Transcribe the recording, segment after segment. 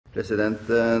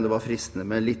Det var fristende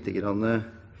med litt grann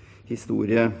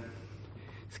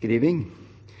historieskriving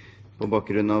på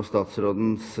bakgrunn av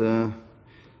statsrådens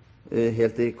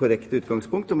helt korrekte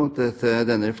utgangspunkt om at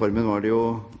denne reformen var det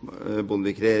jo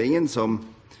Bondevik-regjeringen,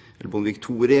 Bondevik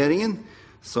II-regjeringen,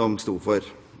 som sto for.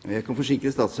 Jeg kan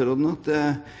forsikre statsråden at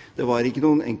det var ikke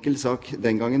noen enkel sak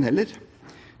den gangen heller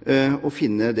å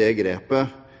finne det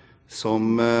grepet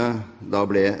som da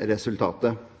ble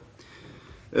resultatet.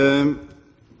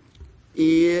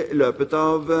 I løpet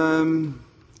av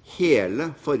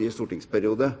hele forrige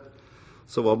stortingsperiode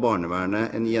så var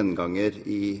barnevernet en gjenganger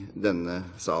i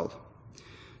denne sal.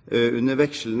 Under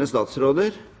vekslende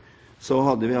statsråder så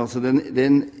hadde vi altså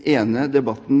den ene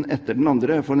debatten etter den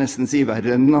andre, jeg får nesten si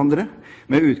verre enn den andre,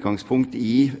 med utgangspunkt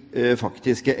i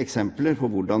faktiske eksempler på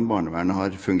hvordan barnevernet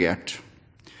har fungert.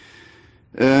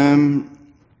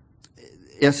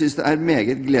 Jeg synes det er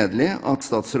meget gledelig at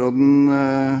statsråden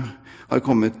har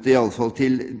kommet i alle fall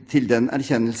til den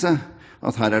erkjennelse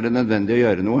at her er det nødvendig å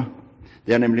gjøre noe.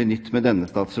 Det er nemlig nytt med denne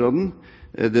statsråden.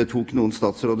 Det tok noen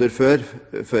statsråder før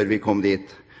vi kom dit.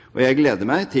 Og jeg gleder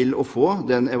meg til å få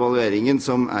den evalueringen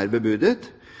som er bebudet,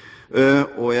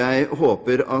 og jeg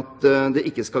håper at det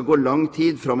ikke skal gå lang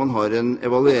tid fra man har en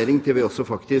evaluering til vi også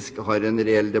faktisk har en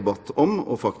reell debatt om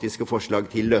og faktiske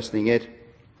forslag til løsninger.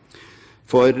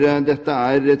 For dette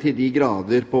er til de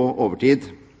grader på overtid.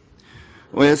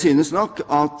 Og jeg synes nok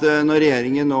at når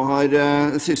regjeringen nå har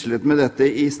syslet med dette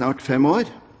i snart 5 år,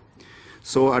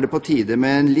 så er det på tide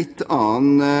med en litt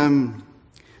annen,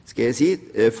 skal jeg si,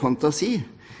 fantasi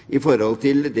i forhold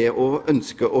til det å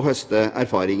ønske å høste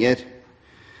erfaringer.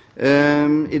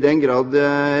 I den grad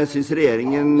jeg synes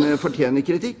regjeringen fortjener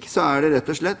kritikk, så er det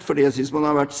rett og slett fordi jeg synes man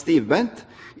har vært stivbeint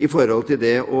i forhold til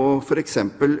det å for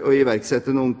eksempel å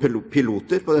iverksette noen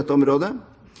piloter på dette området.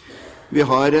 Vi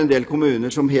har en del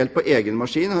kommuner som helt på egen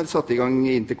maskin har satt i gang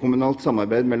interkommunalt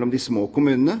samarbeid mellom de små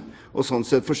kommunene, og sånn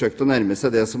sett forsøkt å nærme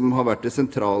seg det som har vært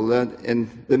den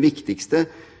viktigste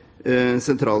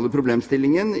sentrale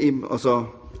problemstillingen altså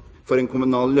for en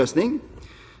kommunal løsning.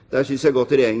 Der synes jeg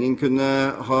godt regjeringen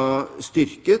kunne ha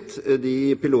styrket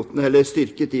de pilotene, eller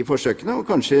styrket de forsøkene, og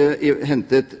kanskje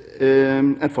hentet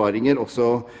erfaringer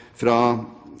også fra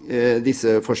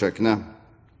disse forsøkene.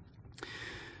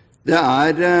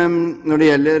 Når det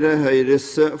gjelder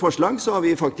Høyres forslag, så har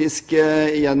vi faktisk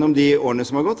gjennom de årene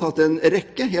som har gått hatt en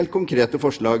rekke helt konkrete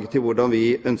forslag til hvordan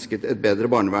vi ønsket et bedre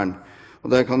barnevern. Og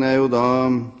der kan jeg jo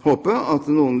da håpe at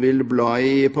noen vil bla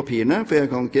i papirene, for jeg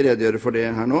kan ikke redegjøre for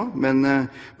det her nå, men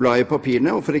bla i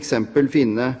papirene og for eksempel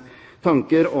finne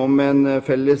tanker om en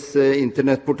felles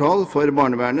internettportal for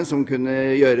barnevernet som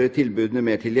kunne gjøre tilbudene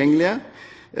mer tilgjengelige,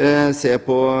 se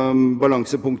på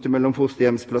balansepunkter mellom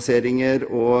fosterhjemsplasseringer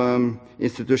og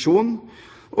institusjon,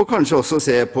 og kanskje også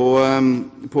se på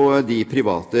de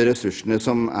private ressursene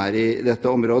som er i dette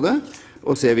området,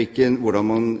 og se hvordan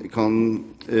man kan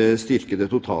styrke det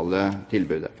totale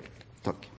tilbudet. Takk.